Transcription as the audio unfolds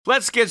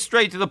Let's get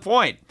straight to the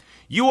point.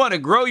 You want to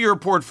grow your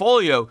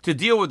portfolio to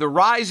deal with the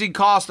rising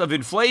cost of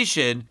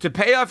inflation, to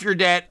pay off your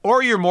debt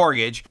or your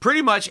mortgage,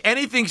 pretty much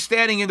anything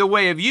standing in the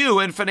way of you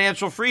and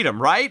financial freedom,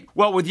 right?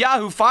 Well, with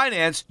Yahoo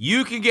Finance,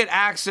 you can get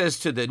access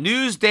to the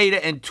news,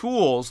 data, and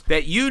tools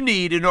that you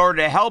need in order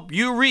to help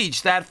you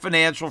reach that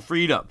financial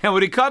freedom. And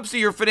when it comes to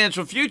your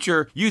financial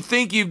future, you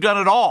think you've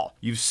done it all.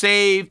 You've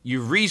saved,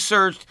 you've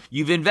researched,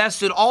 you've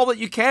invested all that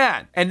you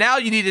can. And now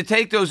you need to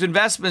take those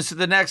investments to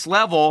the next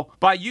level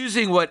by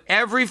using what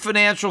every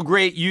financial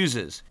great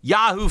uses.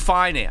 Yahoo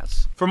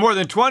Finance. For more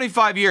than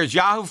 25 years,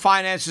 Yahoo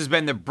Finance has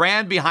been the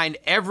brand behind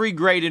every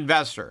great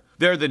investor.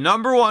 They're the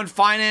 #1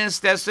 finance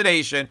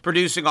destination,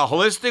 producing a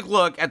holistic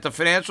look at the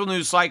financial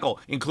news cycle,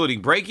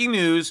 including breaking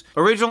news,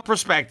 original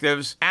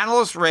perspectives,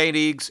 analyst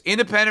ratings,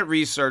 independent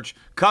research,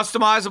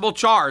 customizable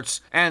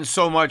charts, and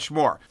so much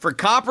more. For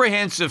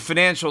comprehensive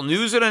financial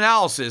news and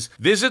analysis,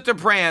 visit the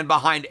brand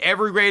behind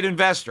every great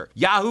investor,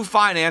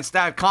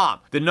 yahoofinance.com,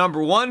 the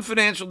 #1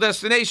 financial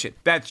destination.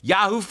 That's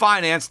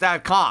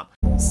yahoofinance.com.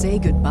 Say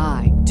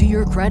goodbye to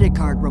your credit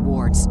card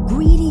rewards.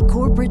 Greedy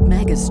corporate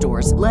mega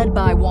stores, led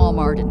by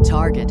Walmart and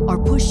Target,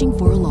 are pushing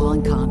for a law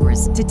in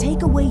Congress to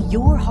take away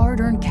your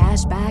hard-earned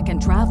cash back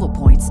and travel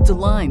points to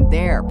line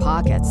their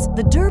pockets.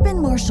 The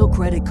Durbin-Marshall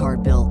credit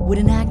card bill would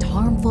enact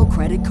harmful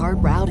credit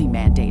card routing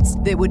mandates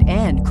that would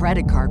end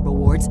credit card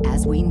rewards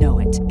as we know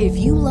it. If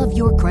you love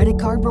your credit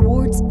card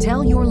rewards,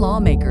 tell your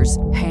lawmakers,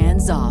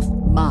 hands off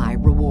my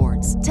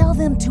rewards. Tell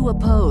them to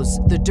oppose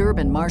the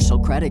Durbin-Marshall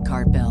credit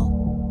card bill.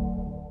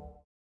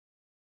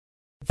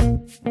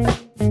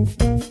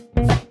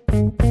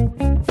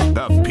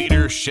 The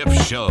Peter Schiff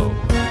Show.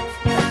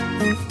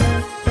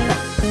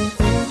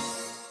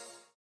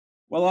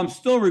 Well, I'm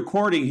still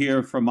recording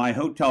here from my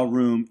hotel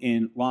room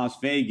in Las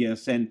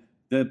Vegas, and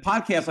the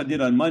podcast I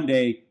did on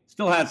Monday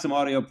still had some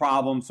audio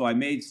problems, so I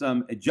made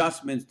some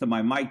adjustments to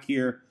my mic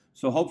here.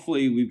 So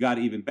hopefully we've got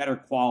even better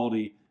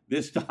quality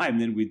this time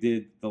than we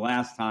did the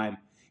last time.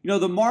 You know,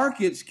 the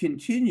markets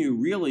continue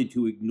really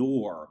to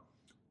ignore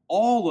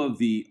all of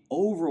the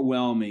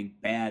overwhelming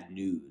bad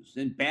news,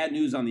 and bad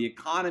news on the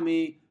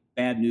economy,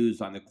 bad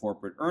news on the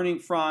corporate earning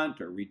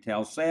front or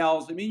retail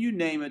sales. I mean, you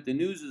name it, the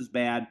news is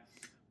bad,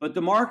 but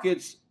the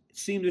markets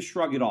seem to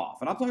shrug it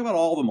off. And I'm talking about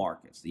all the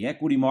markets, the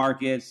equity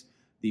markets,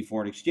 the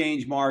foreign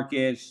exchange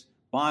markets,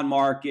 bond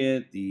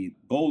market, the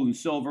gold and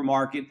silver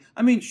market.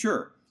 I mean,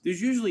 sure,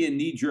 there's usually a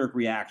knee-jerk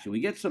reaction. We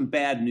get some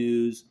bad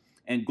news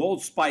and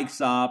gold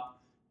spikes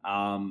up,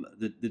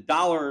 the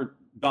dollar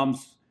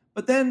dumps.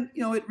 But then,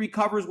 you know, it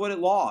recovers what it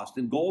lost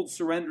and gold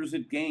surrenders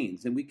its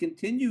gains. And we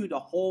continue to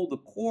hold the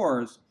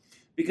course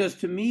because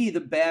to me,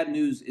 the bad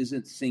news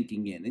isn't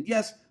sinking in. And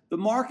yes, the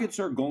markets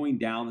are going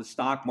down. The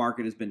stock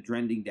market has been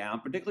trending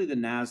down, particularly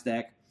the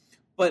NASDAQ,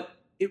 but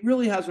it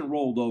really hasn't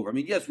rolled over. I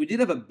mean, yes, we did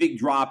have a big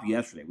drop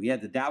yesterday. We had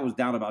the Dow was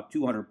down about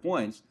 200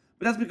 points,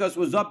 but that's because it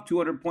was up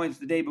 200 points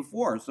the day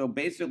before. So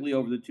basically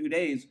over the 2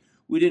 days,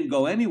 we didn't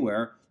go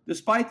anywhere,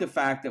 despite the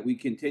fact that we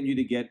continue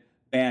to get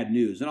bad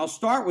news. And I'll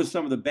start with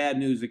some of the bad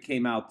news that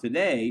came out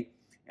today,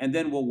 and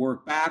then we'll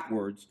work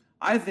backwards.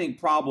 I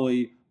think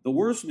probably the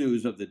worst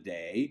news of the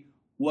day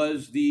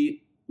was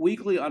the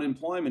weekly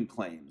unemployment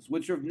claims,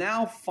 which have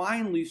now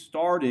finally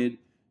started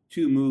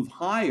to move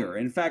higher.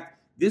 In fact,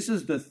 this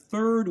is the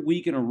third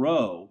week in a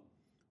row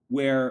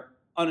where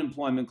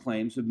unemployment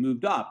claims have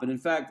moved up. And in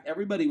fact,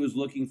 everybody was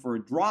looking for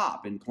a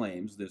drop in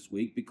claims this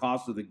week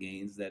because of the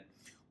gains that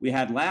we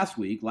had last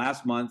week,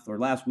 last month, or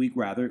last week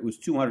rather. It was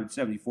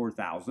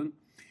 274,000.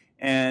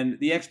 And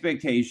the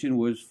expectation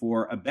was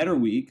for a better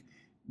week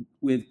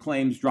with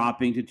claims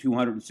dropping to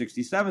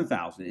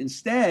 267,000.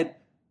 Instead,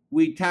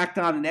 we tacked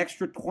on an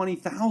extra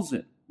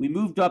 20,000. We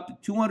moved up to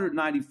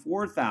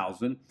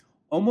 294,000,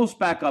 almost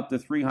back up to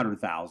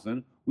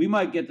 300,000. We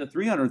might get to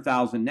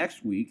 300,000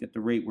 next week at the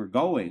rate we're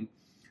going.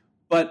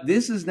 But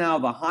this is now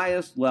the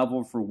highest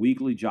level for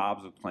weekly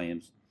jobs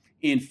claims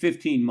in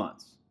 15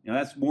 months. You know,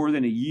 that's more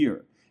than a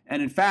year.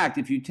 And in fact,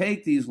 if you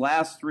take these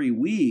last 3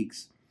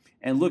 weeks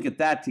and look at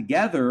that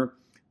together,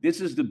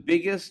 this is the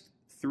biggest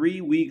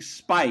 3-week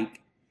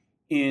spike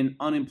in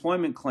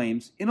unemployment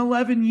claims in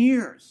 11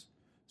 years.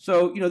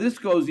 So, you know, this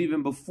goes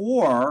even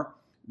before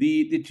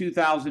the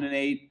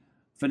 2008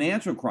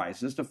 financial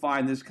crisis to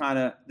find this kind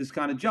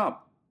of jump.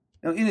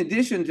 Now, in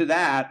addition to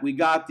that, we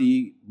got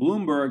the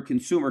Bloomberg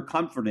Consumer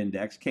Comfort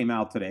Index came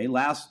out today.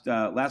 Last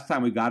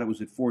time we got it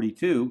was at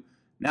 42.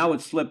 Now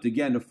it's slipped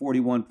again to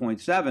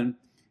 41.7.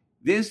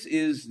 This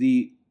is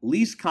the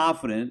least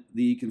confident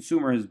the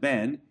consumer has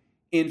been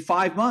in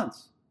 5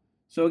 months.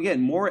 So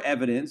again, more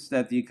evidence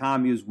that the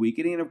economy is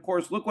weakening. And of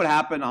course, look what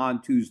happened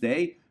on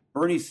Tuesday.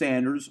 Bernie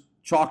Sanders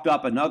chalked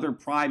up another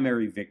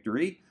primary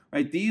victory,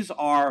 right? These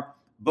are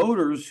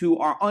voters who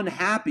are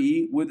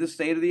unhappy with the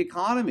state of the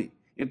economy.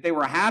 If they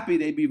were happy,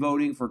 they'd be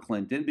voting for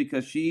Clinton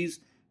because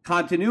she's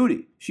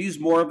continuity. She's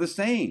more of the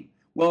same.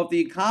 Well, if the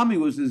economy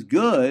was as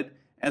good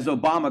as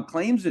Obama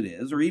claims it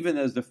is, or even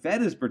as the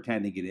Fed is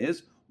pretending it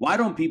is, why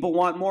don't people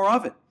want more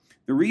of it?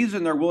 The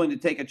reason they're willing to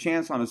take a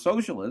chance on a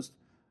socialist,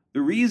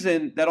 the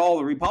reason that all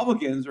the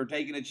Republicans are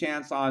taking a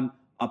chance on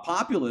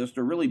populists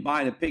are really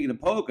buying a pig in a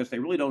poke because they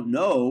really don't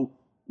know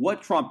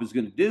what Trump is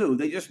going to do.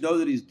 They just know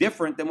that he's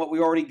different than what we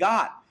already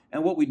got.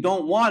 And what we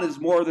don't want is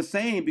more of the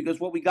same, because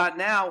what we got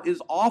now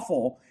is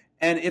awful.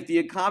 And if the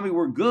economy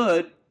were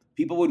good,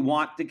 people would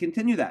want to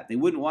continue that. They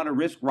wouldn't want to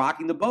risk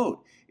rocking the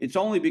boat. It's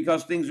only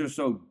because things are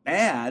so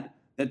bad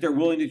that they're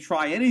willing to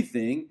try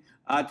anything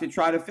to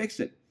try to fix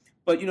it.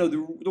 But, you know,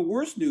 the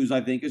worst news,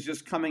 I think, is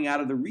just coming out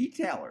of the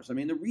retailers. I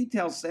mean, the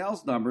retail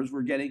sales numbers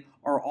we're getting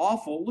are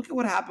awful. Look at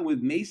what happened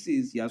with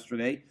Macy's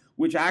yesterday,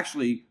 which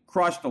actually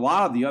crushed a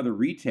lot of the other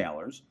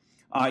retailers,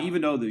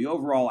 even though the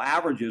overall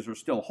averages are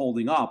still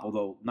holding up,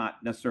 although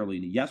not necessarily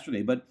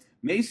yesterday. But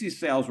Macy's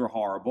sales were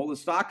horrible. The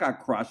stock got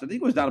crushed. I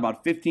think it was down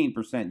about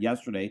 15%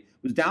 yesterday.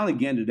 It was down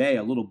again today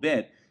a little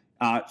bit.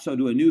 So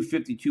to a new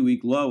 52-week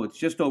low, it's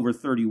just over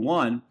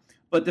 31.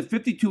 But the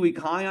 52-week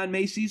high on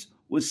Macy's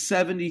was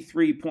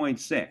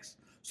 73.6.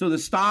 So the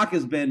stock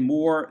has been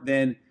more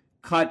than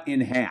cut in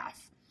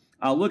half.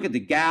 Look at the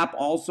Gap,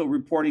 also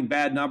reporting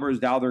bad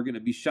numbers. Now they're going to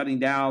be shutting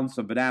down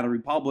some Banana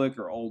Republic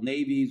or Old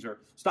Navy's. Or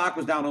stock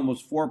was down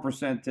almost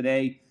 4%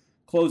 today,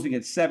 closing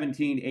at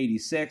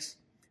 17.86.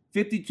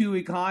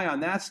 52-week high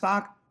on that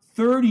stock,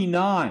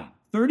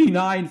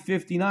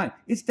 39.59.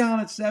 It's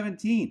down at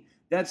 17.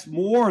 That's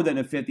more than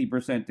a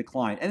 50%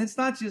 decline. And it's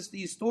not just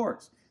these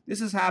stores. This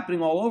is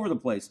happening all over the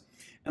place.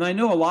 And I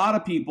know a lot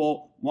of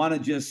people want to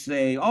just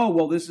say, oh,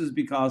 well, this is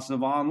because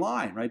of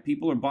online, right?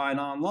 People are buying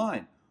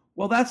online.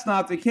 Well, that's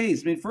not the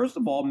case. I mean, first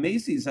of all,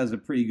 Macy's has a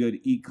pretty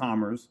good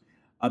e-commerce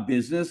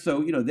business.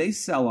 So, you know, they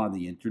sell on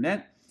the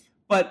internet.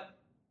 But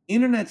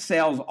internet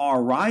sales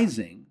are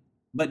rising,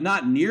 but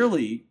not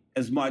nearly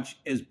as much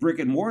as brick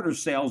and mortar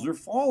sales are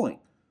falling.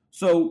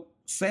 So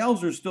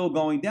sales are still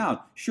going down.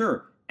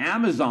 Sure,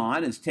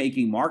 Amazon is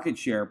taking market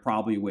share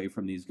probably away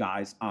from these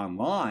guys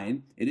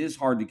online. It is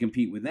hard to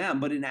compete with them,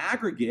 but in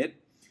aggregate,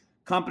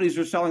 companies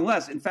are selling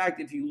less. In fact,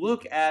 if you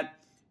look at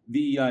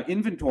the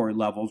inventory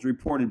levels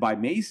reported by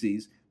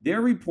Macy's,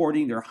 they're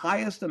reporting their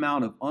highest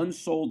amount of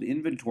unsold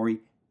inventory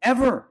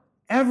ever.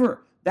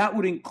 That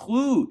would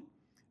include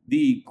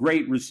the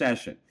Great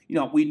Recession. You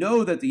know, we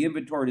know that the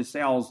inventory to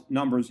sales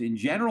numbers in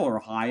general are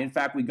high. In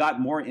fact, we got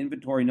more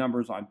inventory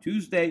numbers on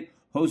Tuesday.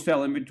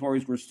 Wholesale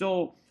inventories were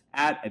still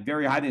at a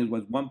very high, I think it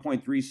was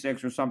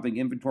 1.36 or something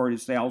inventory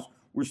to sales.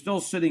 We're still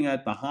sitting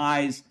at the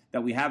highs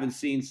that we haven't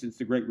seen since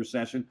the Great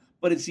Recession,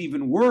 but it's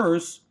even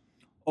worse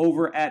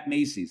over at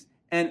Macy's.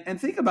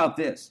 And think about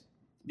this,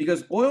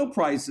 because oil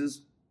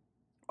prices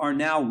are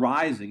now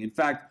rising. In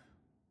fact,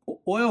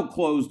 oil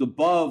closed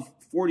above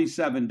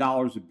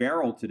 $47 a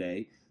barrel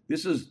today.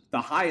 This is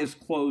the highest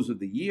close of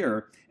the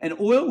year. And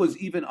oil was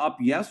even up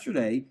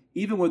yesterday,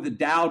 even with the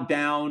Dow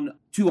down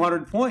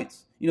 200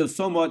 points. You know,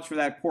 so much for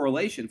that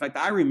correlation. In fact,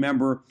 I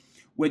remember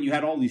when you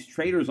had all these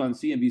traders on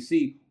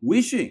CNBC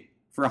wishing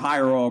for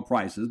higher oil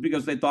prices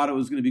because they thought it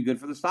was going to be good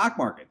for the stock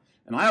market.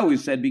 And I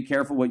always said, be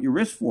careful what you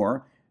risk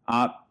for,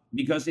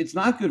 because it's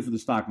not good for the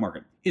stock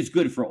market. It's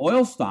good for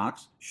oil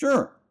stocks,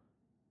 sure.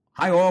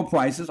 High oil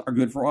prices are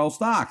good for oil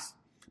stocks,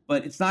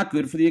 but it's not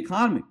good for the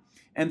economy.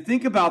 And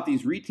think about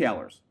these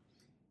retailers.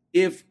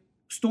 If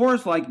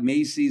stores like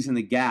Macy's and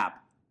the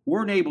Gap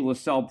weren't able to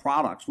sell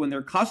products when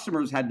their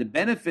customers had the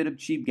benefit of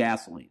cheap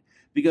gasoline,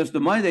 because the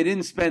money they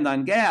didn't spend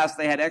on gas,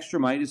 they had extra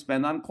money to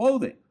spend on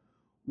clothing.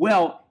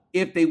 Well,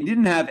 if they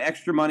didn't have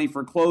extra money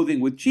for clothing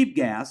with cheap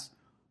gas,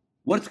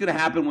 what's going to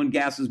happen when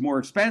gas is more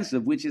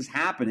expensive, which is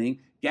happening?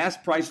 Gas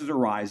prices are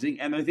rising,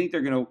 and I think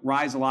they're going to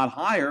rise a lot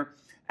higher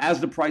as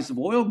the price of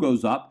oil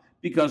goes up,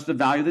 because the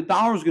value of the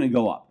dollar is going to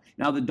go up.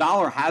 Now, the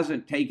dollar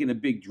hasn't taken a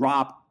big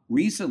drop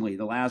recently,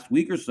 the last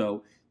week or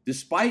so,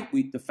 despite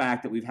the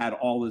fact that we've had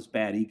all this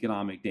bad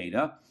economic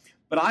data.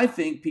 But I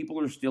think people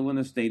are still in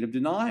a state of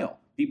denial.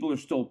 People are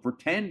still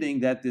pretending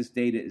that this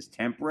data is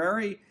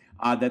temporary,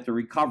 that the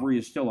recovery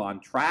is still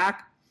on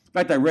track. In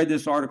fact, I read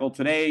this article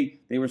today.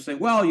 They were saying,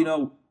 well, you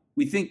know,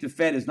 we think the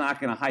Fed is not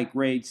going to hike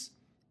rates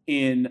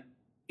in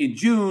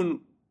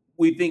June.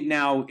 We think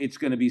now it's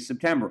going to be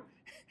September.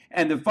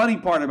 And the funny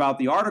part about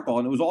the article,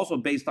 and it was also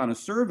based on a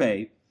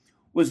survey,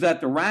 was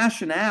that the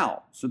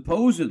rationale,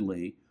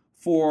 supposedly,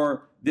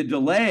 for the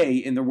delay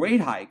in the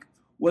rate hike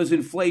was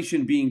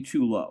inflation being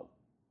too low,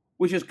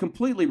 which is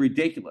completely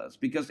ridiculous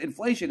because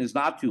inflation is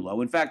not too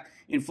low. In fact,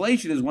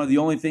 inflation is one of the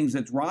only things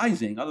that's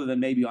rising, other than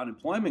maybe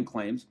unemployment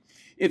claims.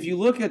 If you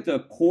look at the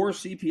core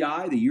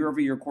CPI, the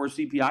year-over-year core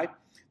CPI,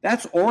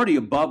 that's already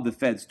above the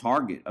Fed's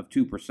target of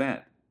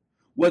 2%.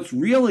 What's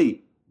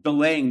really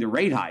delaying the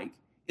rate hike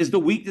is the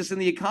weakness in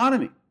the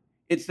economy.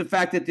 It's the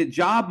fact that the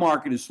job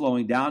market is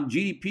slowing down.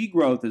 GDP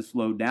growth has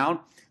slowed down.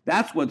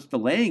 That's what's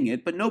delaying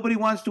it, but nobody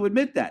wants to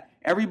admit that.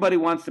 Everybody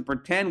wants to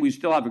pretend we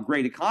still have a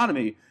great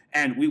economy,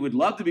 and we would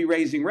love to be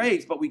raising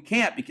rates, but we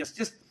can't because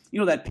just, you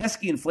know, that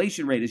pesky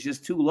inflation rate is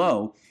just too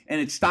low, and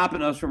it's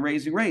stopping us from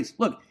raising rates.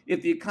 Look,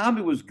 if the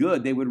economy was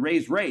good, they would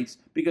raise rates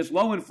because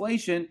low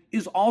inflation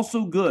is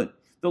also good.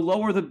 The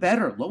lower, the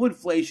better. Low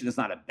inflation is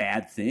not a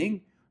bad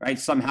thing, right?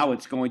 Somehow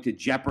it's going to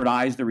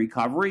jeopardize the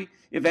recovery.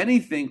 If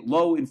anything,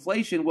 low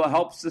inflation will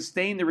help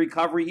sustain the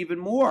recovery even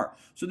more.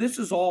 So this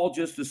is all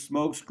just a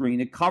smokescreen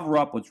to cover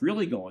up what's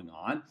really going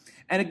on.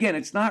 And again,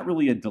 it's not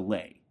really a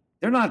delay.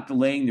 They're not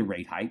delaying the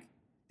rate hike.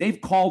 They've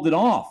called it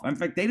off. In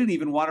fact, they didn't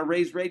even want to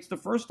raise rates the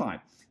first time.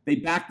 They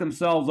backed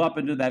themselves up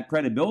into that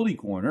credibility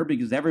corner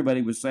because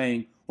everybody was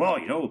saying, well,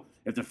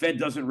 if the Fed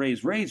doesn't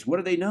raise rates, what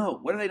do they know?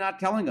 What are they not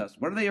telling us?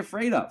 What are they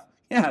afraid of?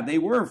 Yeah, they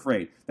were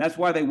afraid. That's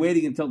why they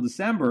waited until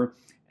December.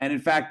 And in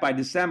fact, by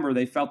December,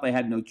 they felt they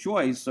had no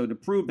choice. So to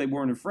prove they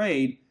weren't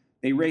afraid,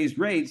 they raised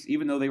rates,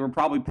 even though they were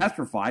probably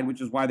petrified,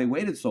 which is why they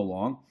waited so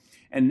long.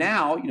 And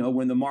now,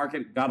 when the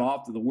market got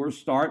off to the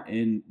worst start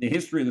in the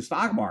history of the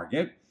stock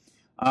market,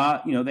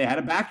 they had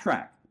to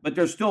backtrack. But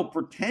they're still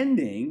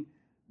pretending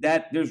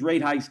that there's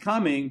rate hikes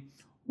coming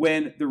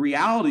when the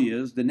reality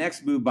is the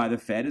next move by the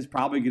Fed is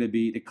probably going to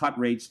be to cut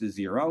rates to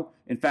zero.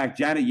 In fact,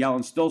 Janet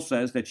Yellen still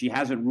says that she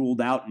hasn't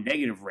ruled out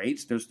negative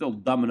rates. They're still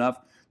dumb enough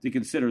to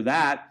consider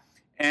that.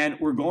 And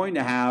we're going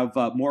to have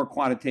more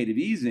quantitative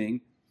easing.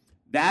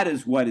 That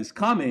is what is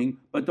coming,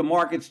 but the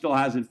market still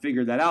hasn't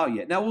figured that out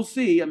yet. Now, we'll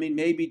see. I mean,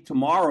 maybe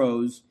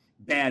tomorrow's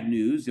bad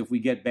news, if we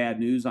get bad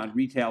news on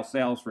retail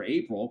sales for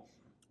April,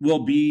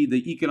 will be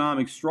the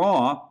economic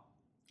straw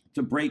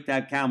to break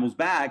that camel's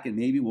back, and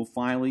maybe we'll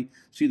finally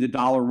see the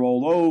dollar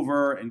roll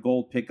over and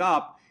gold pick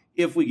up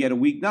if we get a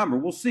weak number.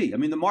 We'll see. I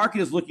mean, the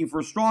market is looking for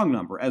a strong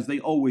number, as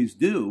they always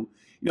do.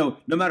 No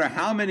matter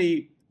how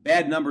many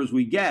bad numbers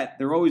we get,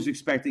 they're always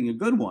expecting a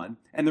good one,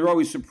 and they're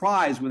always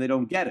surprised when they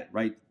don't get it,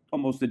 right?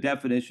 Almost the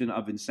definition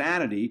of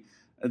insanity.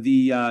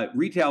 The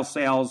retail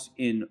sales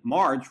in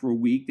March were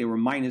weak. They were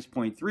minus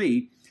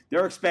 0.3.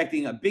 They're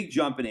expecting a big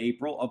jump in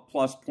April of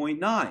plus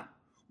 0.9.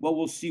 Well,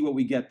 we'll see what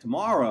we get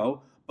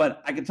tomorrow.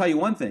 But I can tell you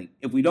one thing.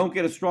 If we don't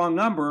get a strong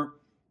number,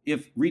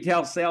 if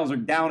retail sales are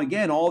down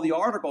again, all the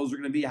articles are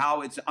going to be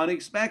how it's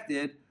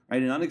unexpected,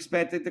 right? An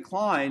unexpected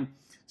decline.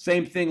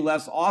 Same thing,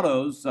 less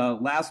autos.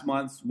 Last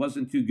month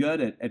wasn't too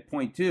good at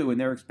 0.2, and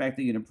they're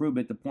expecting an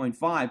improvement to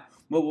 0.5.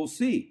 Well, we'll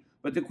see.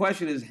 But the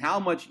question is how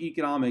much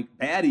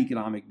bad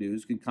economic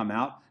news can come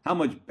out, how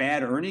much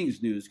bad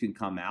earnings news can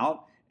come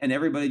out, and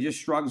everybody just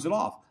shrugs it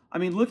off. I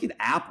mean, look at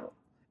Apple.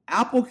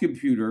 Apple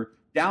Computer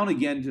down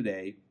again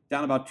today,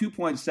 down about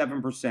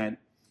 2.7%,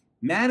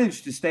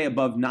 managed to stay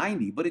above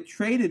 90, but it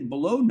traded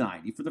below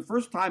 90 for the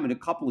first time in a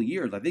couple of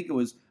years. I think it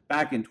was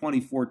back in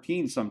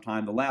 2014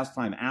 sometime, the last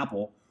time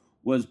Apple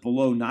was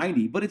below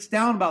 90, but it's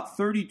down about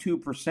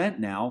 32%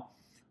 now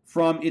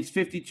from its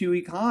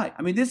 52-week high.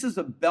 I mean, this is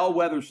a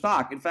bellwether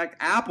stock. In fact,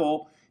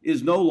 Apple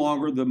is no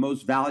longer the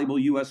most valuable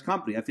U.S.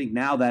 company. I think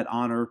now that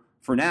honor,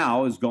 for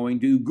now, is going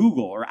to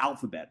Google or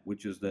Alphabet,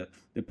 which is the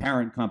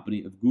parent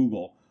company of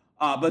Google.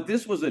 But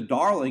this was a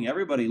darling.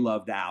 Everybody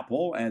loved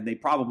Apple, and they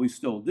probably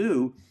still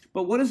do.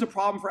 But what is the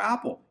problem for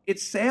Apple?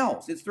 It's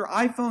sales. It's their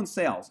iPhone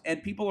sales,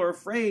 and people are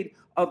afraid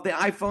of the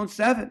iPhone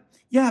 7.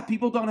 Yeah,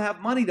 people don't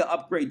have money to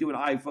upgrade to an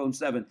iPhone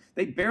 7.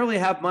 They barely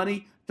have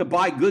money to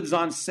buy goods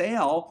on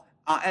sale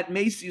at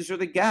Macy's or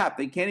the Gap.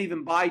 They can't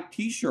even buy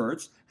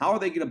T-shirts. How are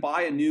they going to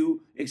buy a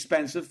new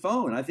expensive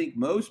phone? I think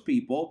most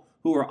people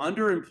who are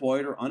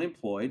underemployed or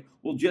unemployed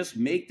will just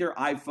make their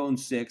iPhone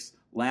 6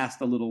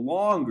 last a little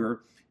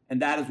longer.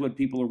 And that is what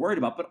people are worried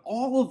about. But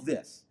all of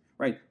this,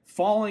 right,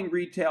 falling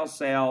retail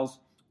sales,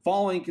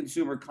 falling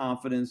consumer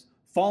confidence,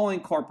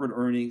 falling corporate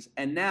earnings,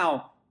 and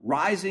now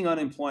rising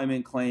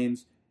unemployment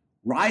claims,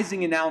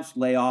 rising announced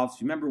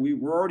layoffs. Remember, we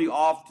were already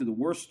off to the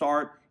worst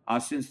start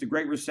since the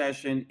Great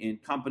Recession in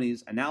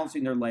companies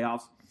announcing their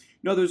layoffs.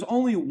 There's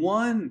only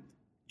one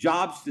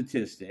job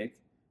statistic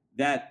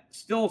that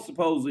still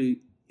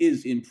supposedly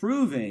is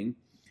improving.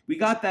 We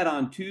got that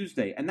on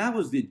Tuesday, and that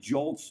was the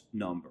JOLTS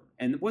number.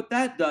 And what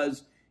that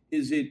does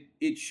is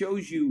it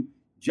shows you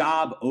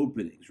job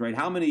openings, right?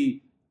 How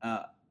many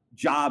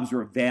jobs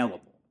are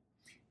available.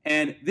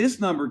 And this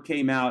number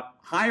came out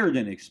higher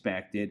than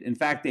expected. In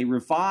fact, they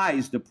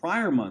revised the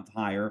prior month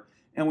higher,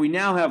 and we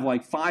now have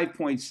like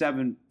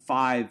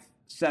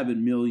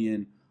 5.757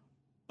 million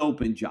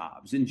open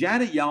jobs. And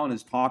Janet Yellen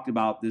has talked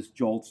about this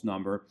JOLTS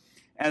number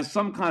as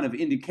some kind of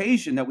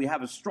indication that we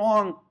have a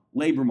strong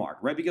labor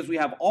market, right? Because we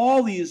have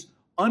all these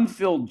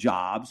unfilled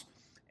jobs,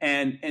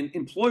 and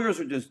employers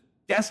are just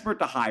desperate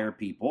to hire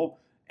people,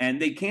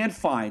 and they can't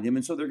find them,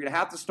 and so they're going to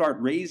have to start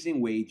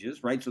raising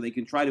wages, right, so they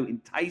can try to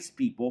entice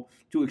people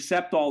to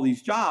accept all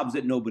these jobs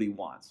that nobody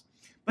wants.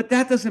 But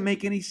that doesn't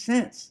make any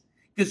sense,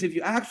 because if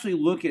you actually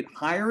look at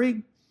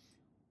hiring,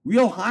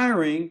 real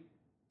hiring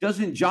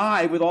doesn't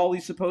jive with all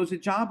these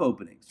supposed job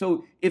openings.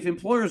 So if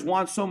employers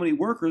want so many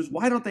workers,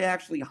 why don't they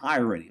actually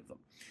hire any of them?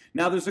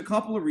 Now, there's a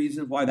couple of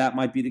reasons why that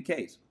might be the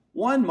case.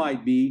 One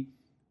might be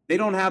they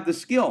don't have the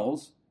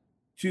skills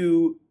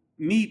to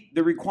meet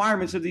the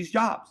requirements of these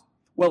jobs.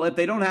 Well, if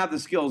they don't have the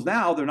skills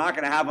now, they're not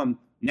going to have them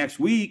next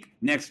week,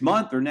 next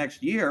month, or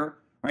next year,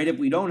 right? If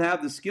we don't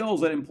have the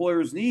skills that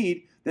employers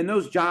need, then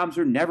those jobs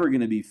are never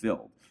going to be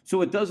filled.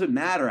 So it doesn't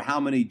matter how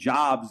many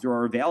jobs there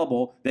are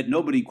available that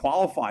nobody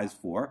qualifies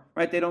for,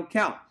 right? They don't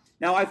count.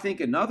 Now, I think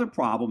another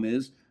problem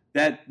is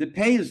that the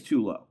pay is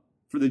too low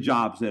for the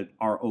jobs that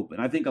are open.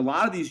 I think a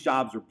lot of these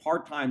jobs are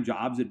part-time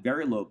jobs at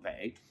very low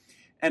pay.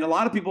 And a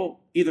lot of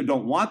people either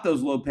don't want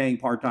those low-paying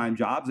part-time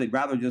jobs, they'd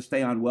rather just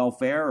stay on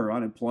welfare or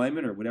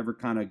unemployment or whatever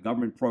kind of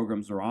government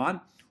programs they're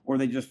on, or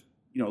they just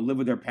live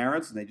with their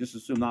parents and they just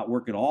assume not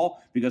work at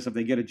all because if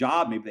they get a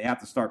job, maybe they have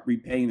to start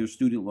repaying their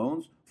student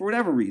loans for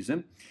whatever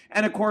reason.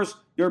 And of course,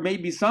 there may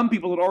be some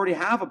people that already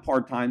have a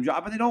part-time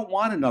job and they don't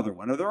want another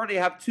one, or they already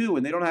have two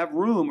and they don't have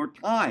room or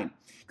time.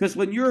 Because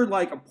when you're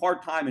like a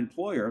part-time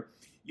employer,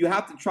 you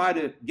have to try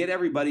to get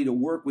everybody to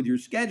work with your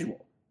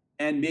schedule.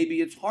 And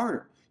maybe it's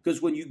harder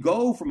because when you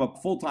go from a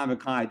full-time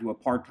economy to a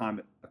part-time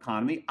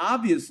economy,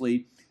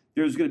 obviously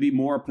there's going to be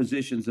more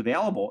positions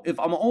available. If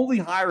I'm only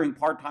hiring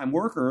part-time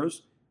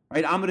workers,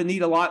 right, I'm going to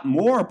need a lot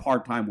more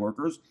part-time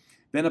workers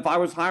than if I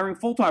was hiring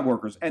full-time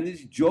workers. And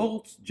these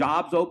JOLTS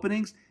jobs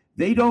openings,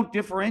 they don't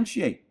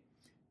differentiate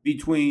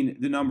between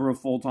the number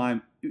of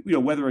full-time,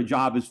 whether a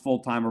job is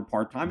full-time or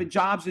part-time. A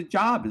job's a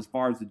job as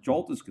far as the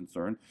JOLT is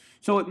concerned.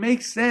 So it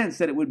makes sense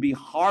that it would be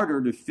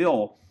harder to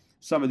fill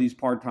some of these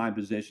part-time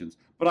positions.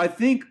 But I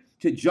think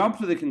to jump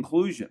to the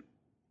conclusion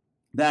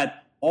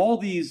that all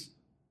these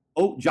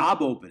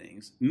job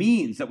openings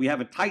means that we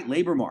have a tight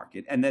labor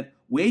market and that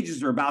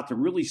wages are about to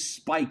really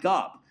spike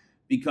up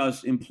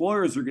because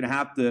employers are going to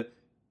have to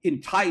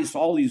entice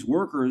all these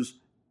workers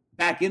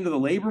back into the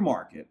labor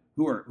market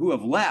who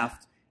have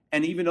left.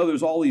 And even though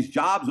there's all these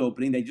jobs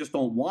opening, they just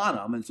don't want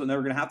them. And so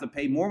they're going to have to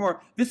pay more and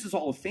more. This is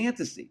all a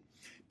fantasy.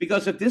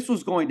 Because if this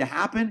was going to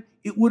happen,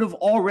 it would have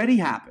already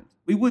happened.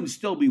 We wouldn't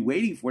still be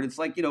waiting for it. It's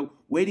like,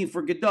 waiting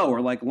for Godot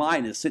or like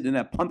Linus sitting in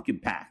that pumpkin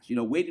patch,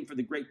 waiting for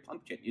the great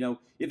pumpkin.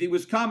 If he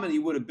was coming, he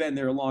would have been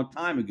there a long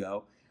time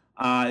ago.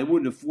 It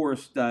wouldn't have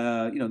forced,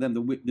 them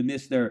to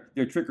miss their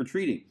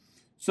trick-or-treating.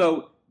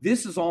 So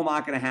this is all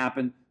not going to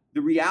happen.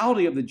 The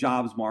reality of the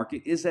jobs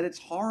market is that it's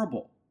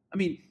horrible. I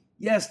mean,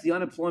 yes, the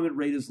unemployment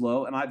rate is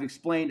low, and I've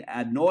explained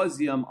ad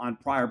nauseum on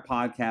prior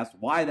podcasts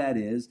why that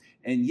is.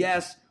 And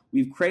yes,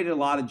 we've created a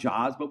lot of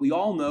jobs, but we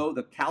all know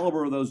the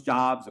caliber of those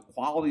jobs, the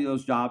quality of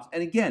those jobs.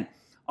 And again,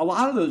 a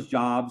lot of those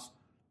jobs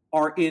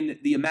are in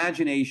the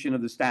imagination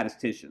of the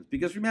statisticians.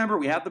 Because remember,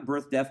 we have the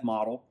birth-death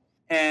model,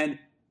 and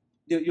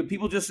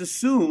people just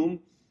assume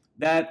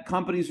that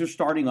companies are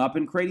starting up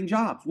and creating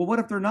jobs. Well, what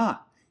if they're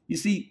not? You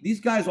see, these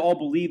guys all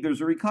believe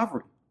there's a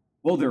recovery.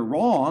 Well, they're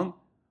wrong,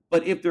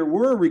 but if there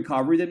were a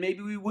recovery, then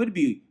maybe we would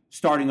be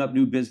starting up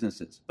new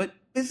businesses. But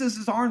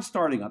businesses aren't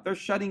starting up. They're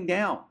shutting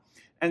down.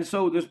 And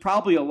so there's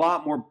probably a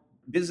lot more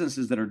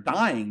businesses that are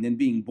dying than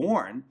being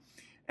born.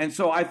 And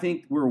so I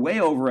think we're way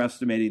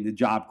overestimating the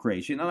job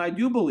creation. And I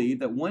do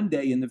believe that one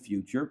day in the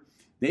future,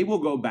 they will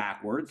go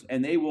backwards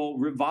and they will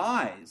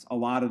revise a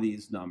lot of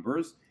these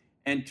numbers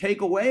and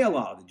take away a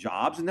lot of the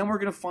jobs. And then we're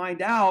going to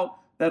find out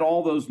that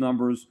all those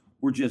numbers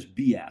were just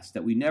BS,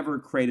 that we never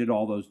created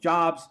all those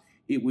jobs.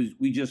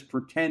 We just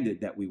pretended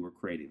that we were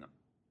creating them.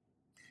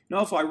 And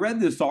also, I read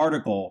this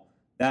article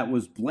that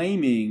was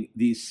blaming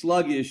the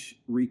sluggish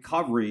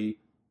recovery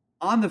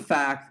on the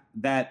fact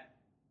that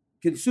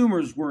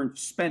consumers weren't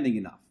spending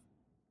enough.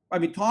 I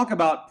mean, talk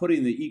about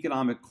putting the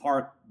economic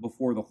cart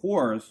before the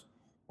horse,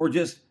 or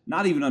just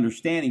not even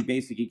understanding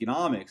basic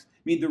economics.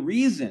 I mean, the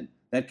reason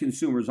that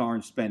consumers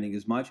aren't spending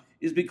as much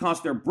is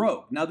because they're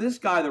broke. Now, this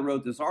guy that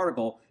wrote this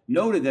article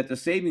noted that the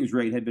savings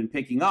rate had been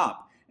picking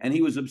up, and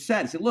he was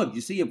upset. He said, look,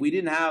 you see, if we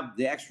didn't have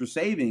the extra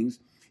savings,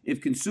 if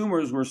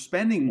consumers were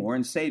spending more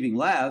and saving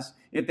less,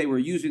 if they were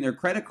using their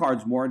credit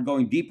cards more and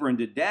going deeper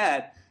into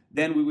debt,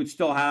 then we would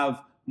still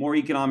have more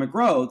economic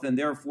growth. And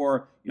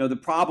therefore, the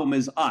problem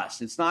is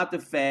us. It's not the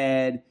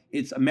Fed.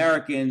 It's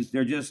Americans.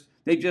 They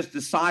just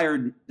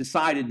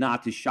decided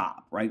not to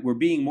shop, right? We're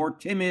being more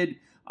timid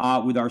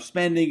with our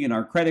spending and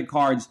our credit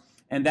cards,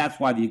 and that's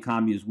why the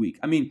economy is weak.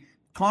 I mean,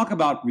 talk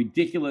about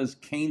ridiculous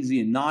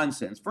Keynesian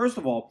nonsense. First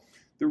of all,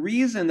 the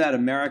reason that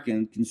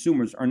American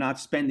consumers are not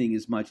spending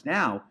as much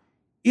now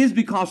is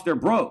because they're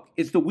broke.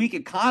 It's the weak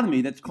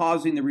economy that's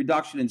causing the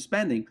reduction in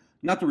spending,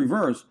 not the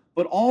reverse.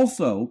 But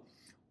also,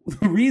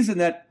 the reason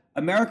that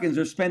Americans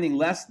are spending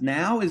less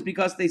now is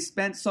because they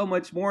spent so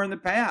much more in the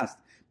past.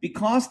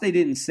 Because they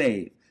didn't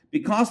save,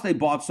 because they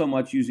bought so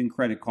much using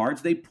credit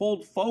cards, they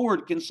pulled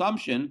forward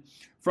consumption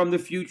from the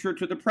future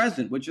to the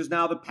present, which is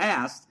now the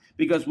past,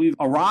 because we've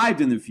arrived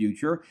in the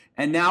future,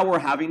 and now we're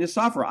having to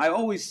suffer. I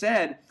always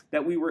said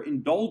that we were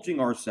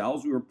indulging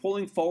ourselves. We were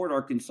pulling forward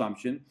our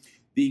consumption.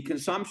 The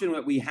consumption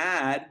that we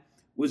had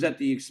was at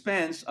the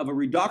expense of a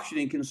reduction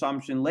in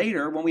consumption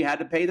later when we had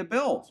to pay the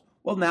bills.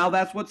 Well, now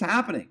that's what's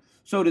happening.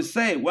 So to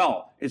say,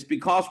 well, it's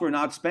because we're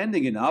not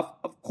spending enough,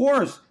 of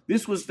course,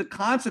 this was the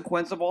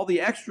consequence of all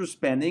the extra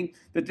spending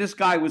that this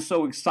guy was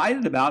so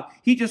excited about.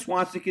 He just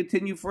wants to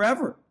continue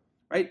forever,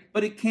 right?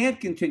 But it can't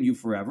continue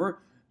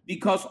forever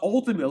because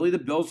ultimately the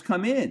bills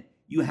come in.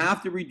 You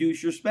have to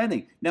reduce your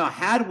spending. Now,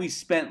 had we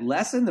spent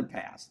less in the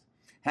past,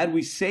 had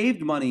we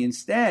saved money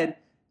instead,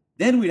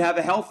 then we'd have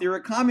a healthier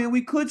economy and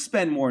we could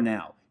spend more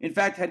now. In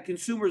fact, had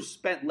consumers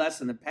spent less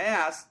in the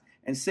past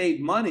and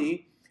saved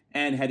money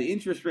and had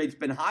interest rates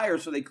been higher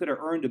so they could have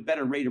earned a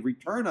better rate of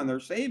return on their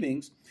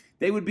savings,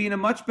 they would be in a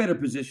much better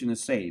position to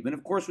save. And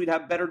of course, we'd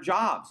have better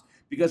jobs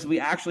because if we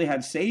actually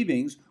had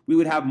savings, we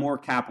would have more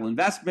capital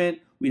investment,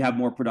 we'd have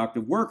more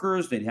productive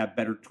workers, they'd have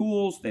better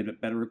tools, they'd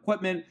have better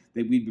equipment,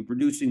 we'd be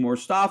producing more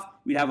stuff,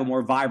 we'd have a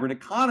more vibrant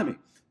economy.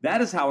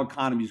 That is how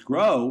economies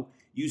grow.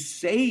 You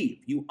save,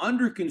 you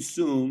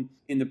underconsume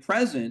in the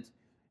present,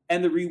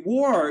 and the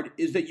reward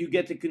is that you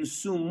get to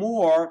consume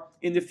more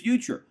in the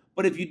future.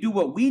 But if you do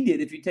what we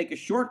did, if you take a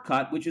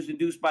shortcut, which is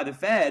induced by the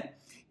Fed,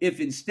 if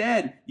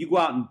instead you go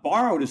out and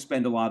borrow to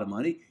spend a lot of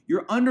money,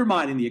 you're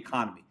undermining the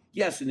economy.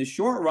 Yes, in the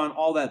short run,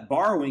 all that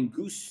borrowing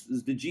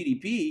gooses the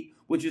GDP,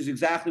 which is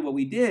exactly what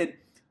we did.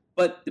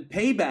 But the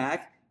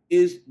payback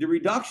is the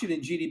reduction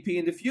in GDP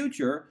in the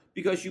future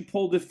because you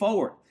pulled it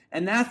forward.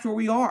 And that's where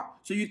we are.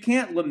 So you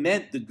can't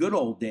lament the good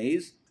old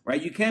days,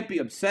 right? You can't be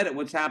upset at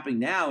what's happening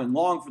now and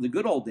long for the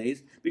good old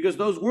days because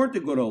those weren't the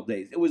good old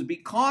days. It was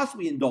because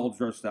we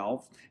indulged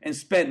ourselves and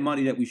spent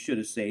money that we should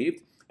have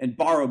saved and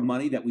borrowed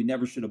money that we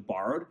never should have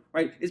borrowed,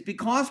 right? It's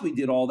because we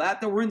did all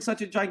that we're in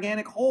such a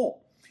gigantic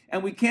hole.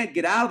 And we can't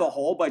get out of the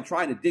hole by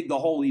trying to dig the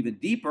hole even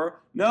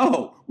deeper.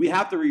 No, we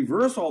have to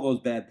reverse all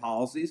those bad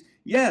policies.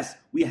 Yes,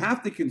 we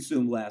have to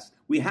consume less.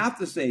 We have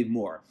to save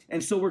more.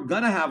 And so we're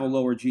going to have a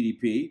lower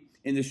GDP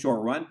in the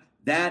short run.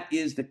 That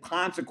is the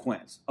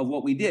consequence of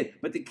what we did.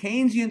 But the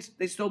Keynesians,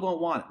 they still don't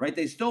want it, right?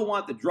 They still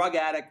want the drug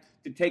addict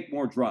to take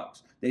more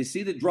drugs. They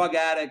see the drug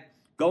addict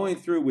going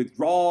through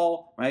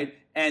withdrawal, right?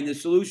 And the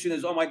solution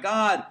is, oh my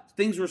God,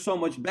 things were so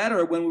much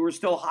better when we were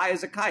still high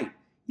as a kite.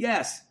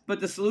 Yes,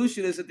 but the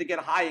solution isn't to get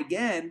high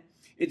again.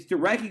 It's to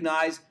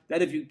recognize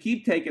that if you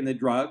keep taking the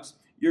drugs,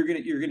 you're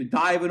gonna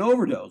die of an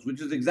overdose,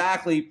 which is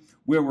exactly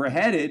where we're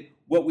headed.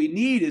 What we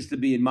need is to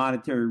be in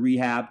monetary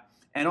rehab,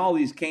 and all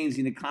these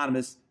Keynesian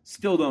economists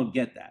still don't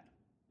get that.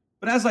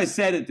 But as I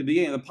said at the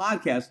beginning of the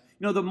podcast,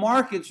 the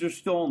markets are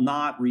still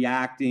not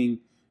reacting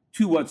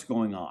to what's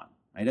going on,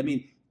 right? I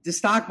mean, the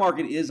stock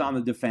market is on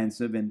the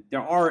defensive, and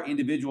there are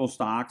individual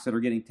stocks that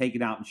are getting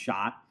taken out and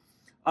shot.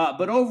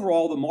 But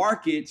overall, the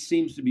market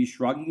seems to be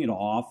shrugging it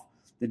off.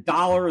 The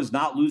dollar is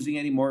not losing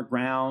any more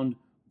ground.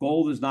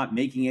 Gold is not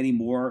making any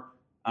more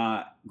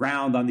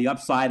ground on the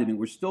upside. I mean,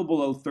 we're still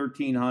below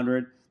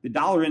 1,300. The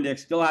dollar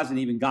index still hasn't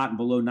even gotten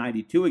below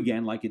 92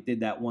 again like it did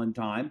that one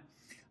time.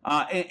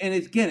 And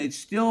it's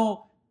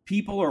still,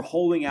 people are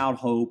holding out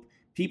hope.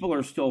 People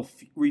are still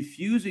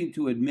refusing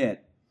to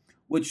admit,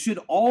 which should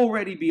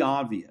already be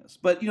obvious.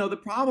 But, the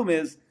problem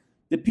is,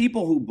 the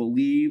people who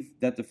believe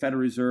that the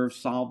Federal Reserve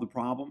solved the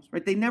problems,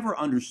 right? They never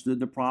understood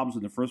the problems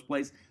in the first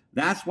place.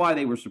 That's why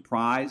they were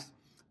surprised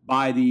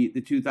by the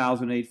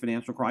 2008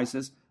 financial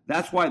crisis.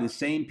 That's why the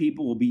same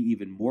people will be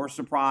even more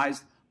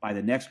surprised by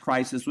the next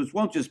crisis, which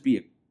won't just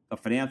be a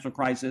financial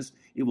crisis.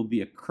 It will be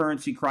a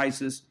currency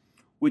crisis,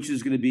 which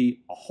is going to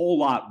be a whole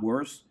lot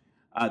worse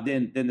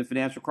than the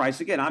financial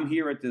crisis. Again, I'm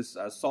here at this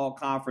SALT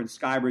conference,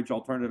 Skybridge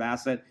Alternative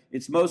Asset.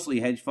 It's mostly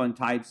hedge fund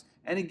types.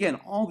 And again,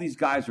 all these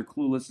guys are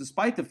clueless,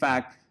 despite the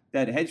fact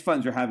that hedge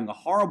funds are having a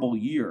horrible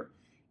year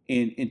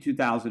in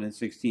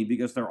 2016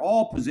 because they're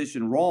all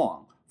positioned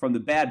wrong from the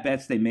bad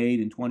bets they made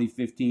in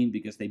 2015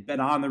 because they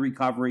bet on the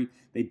recovery,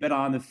 they bet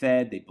on the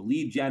Fed, they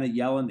believed Janet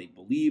Yellen, they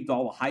believed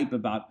all the hype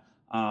about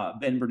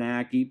Ben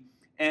Bernanke,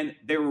 and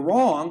they were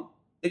wrong.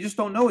 They just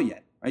don't know it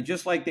yet, right?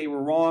 Just like they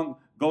were wrong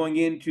going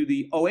into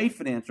the 2008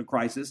 financial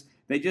crisis.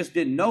 They just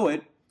didn't know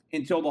it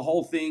until the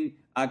whole thing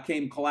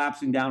came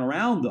collapsing down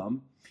around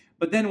them.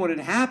 But then when it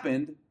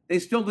happened, they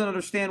still didn't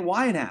understand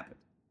why it happened.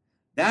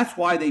 That's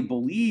why they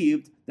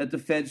believed that the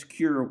Fed's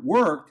cure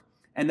worked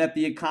and that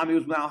the economy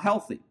was now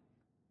healthy.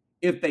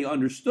 If they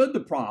understood the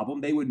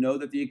problem, they would know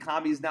that the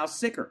economy is now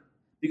sicker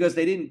because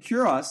they didn't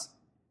cure us.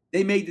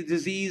 They made the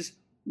disease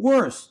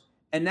worse.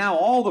 And now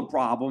all the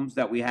problems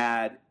that we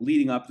had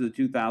leading up to the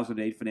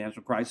 2008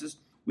 financial crisis,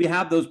 we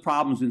have those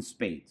problems in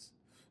spades.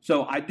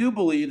 So I do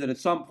believe that at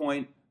some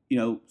point,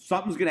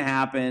 something's going to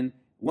happen.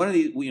 One of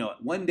these,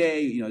 one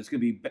day, it's going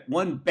to be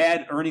one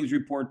bad earnings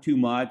report too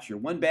much or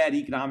one bad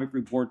economic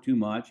report too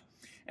much.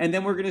 And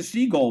then we're going to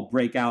see gold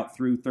break out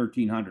through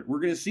 1,300. We're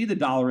going to see the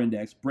dollar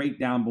index break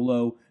down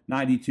below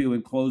 92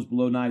 and close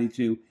below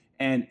 92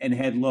 and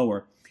head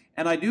lower.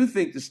 And I do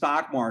think the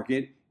stock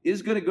market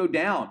is going to go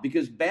down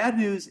because bad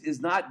news is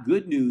not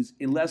good news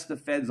unless the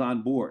Fed's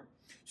on board.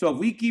 So if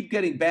we keep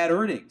getting bad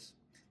earnings,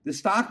 the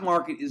stock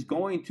market is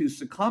going to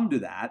succumb to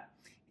that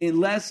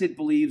unless it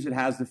believes it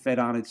has the Fed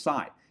on its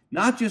side.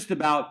 Not just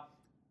about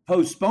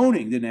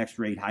postponing the next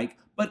rate hike,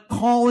 but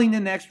calling the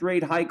next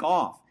rate hike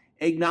off,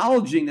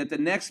 acknowledging that the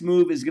next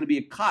move is going to be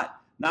a cut,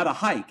 not a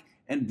hike,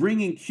 and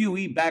bringing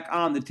QE back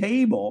on the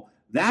table.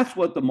 That's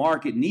what the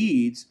market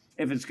needs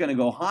if it's going to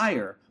go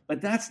higher.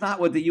 But that's not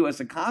what the U.S.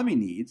 economy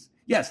needs.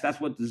 Yes, that's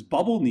what this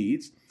bubble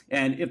needs.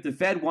 And if the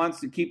Fed wants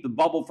to keep the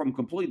bubble from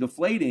completely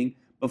deflating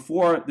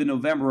before the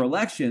November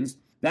elections,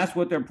 that's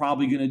what they're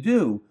probably going to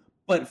do.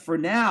 But for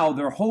now,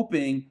 they're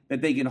hoping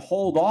that they can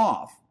hold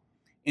off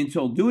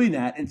until doing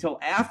that, until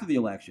after the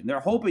election.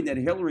 They're hoping that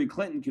Hillary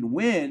Clinton can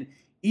win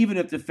even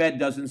if the Fed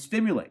doesn't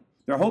stimulate.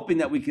 they're hoping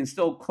that we can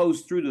still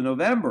close through to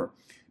November,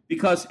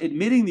 because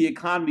admitting the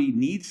economy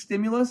needs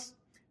stimulus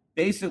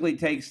basically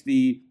takes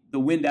the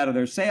wind out of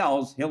their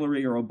sails,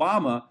 Hillary or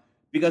Obama,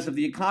 because if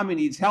the economy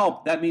needs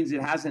help, that means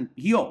it hasn't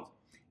healed.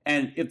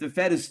 And if the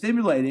Fed is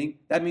stimulating,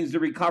 that means the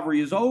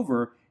recovery is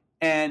over.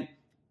 And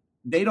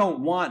they don't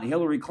want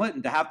Hillary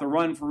Clinton to have to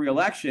run for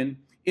re-election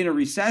in a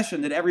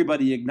recession that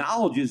everybody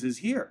acknowledges is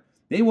here.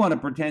 They want to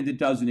pretend it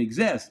doesn't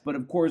exist. But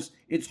of course,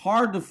 it's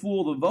hard to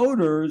fool the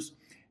voters,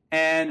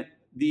 and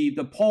the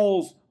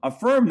polls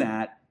affirm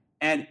that.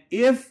 And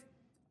if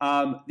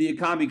the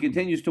economy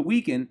continues to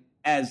weaken,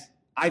 as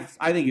I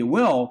think it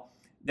will,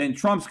 then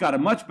Trump's got a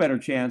much better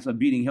chance of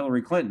beating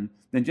Hillary Clinton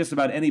than just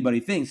about anybody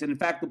thinks. And in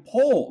fact, the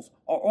polls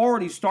are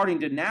already starting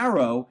to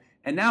narrow,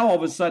 and now all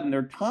of a sudden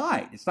they're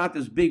tied. It's not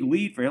this big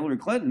lead for Hillary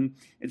Clinton.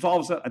 It's all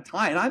of a sudden a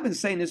tie. And I've been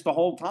saying this the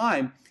whole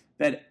time,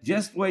 that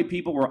just the way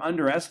people were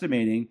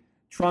underestimating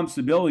Trump's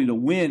ability to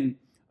win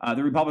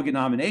the Republican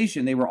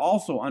nomination, they were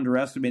also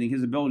underestimating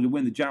his ability to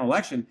win the general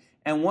election.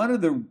 And one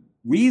of the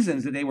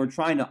reasons that they were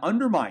trying to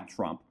undermine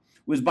Trump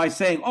was by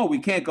saying, oh, we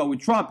can't go with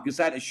Trump because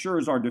that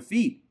assures our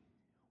defeat.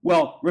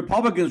 Well,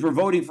 Republicans were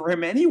voting for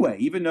him anyway,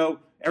 even though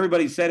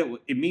everybody said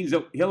it means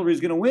that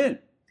Hillary's going to win.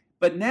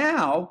 But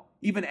now,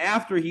 even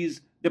after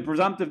he's the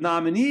presumptive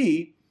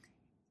nominee,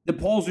 the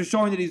polls are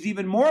showing that he's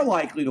even more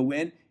likely to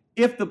win.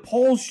 If the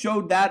polls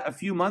showed that a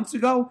few months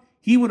ago,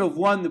 he would have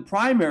won the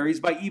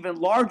primaries by even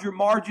larger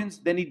margins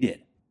than he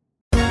did.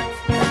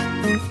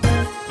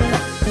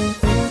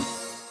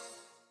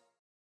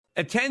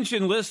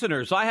 Attention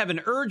listeners, I have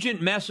an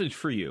urgent message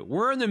for you.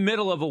 We're in the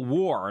middle of a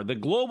war. The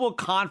global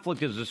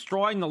conflict is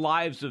destroying the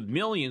lives of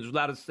millions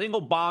without a single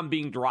bomb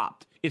being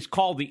dropped. It's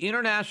called the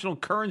International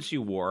Currency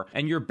War,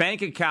 and your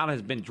bank account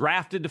has been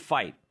drafted to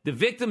fight. The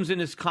victims in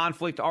this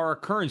conflict are our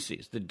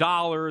currencies: the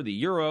dollar, the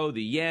euro,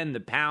 the yen, the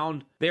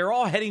pound. They are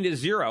all heading to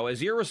zero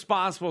as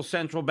irresponsible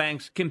central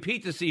banks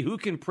compete to see who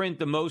can print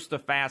the most the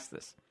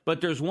fastest.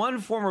 But there's one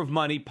form of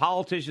money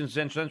politicians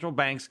and central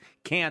banks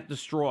can't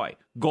destroy: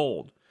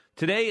 gold.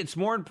 Today, it's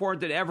more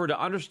important than ever to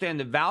understand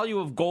the value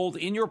of gold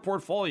in your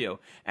portfolio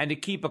and to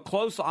keep a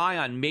close eye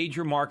on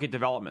major market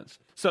developments.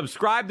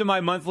 Subscribe to my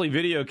monthly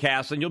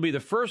videocast and you'll be the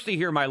first to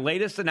hear my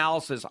latest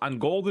analysis on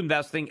gold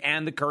investing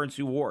and the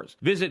currency wars.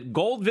 Visit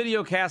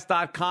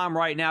goldvideocast.com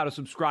right now to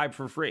subscribe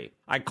for free.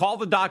 I call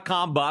the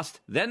dot-com bust,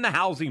 then the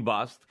housing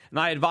bust, and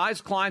I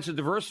advise clients to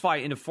diversify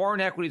into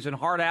foreign equities and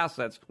hard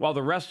assets while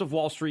the rest of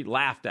Wall Street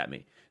laughed at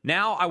me.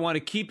 Now I want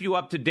to keep you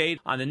up to date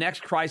on the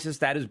next crisis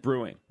that is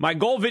brewing. My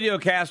Gold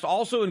Videocast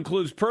also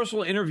includes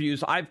personal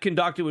interviews I've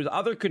conducted with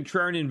other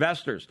contrarian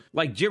investors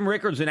like Jim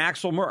Rickards and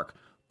Axel Merck.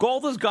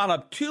 Gold has gone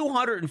up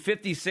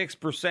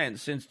 256%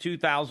 since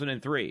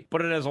 2003,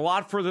 but it has a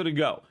lot further to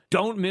go.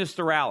 Don't miss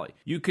the rally.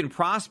 You can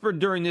prosper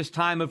during this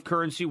time of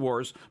currency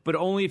wars, but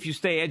only if you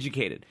stay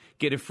educated.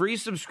 Get a free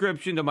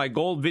subscription to my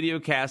Gold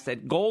Videocast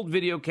at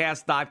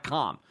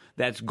goldvideocast.com.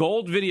 That's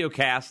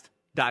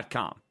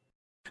goldvideocast.com.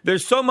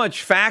 There's so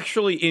much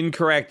factually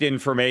incorrect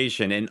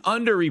information and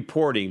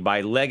underreporting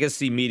by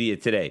legacy media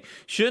today.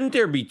 Shouldn't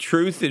there be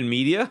truth in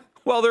media?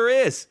 Well, there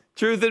is.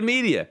 Truth in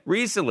Media.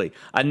 Recently,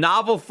 a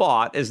novel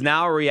thought is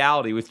now a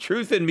reality with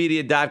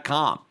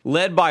truthinmedia.com.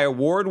 Led by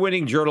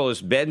award-winning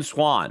journalist Ben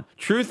Swan,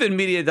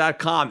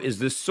 truthinmedia.com is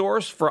the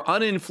source for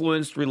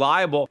uninfluenced,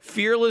 reliable,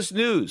 fearless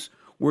news,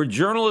 where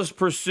journalists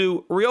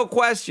pursue real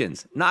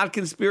questions, not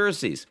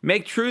conspiracies.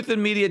 Make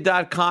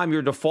truthinmedia.com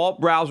your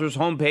default browser's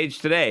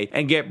homepage today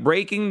and get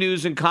breaking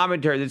news and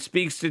commentary that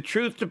speaks the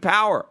truth to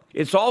power.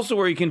 It's also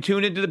where you can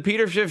tune into the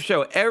Peter Schiff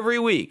Show every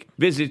week.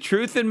 Visit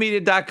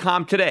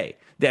truthinmedia.com today.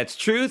 That's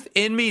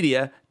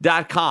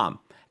truthinmedia.com.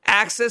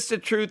 Access to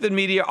Truth in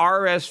Media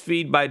RSS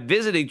feed by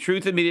visiting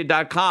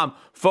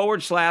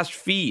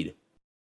truthinmedia.com/feed.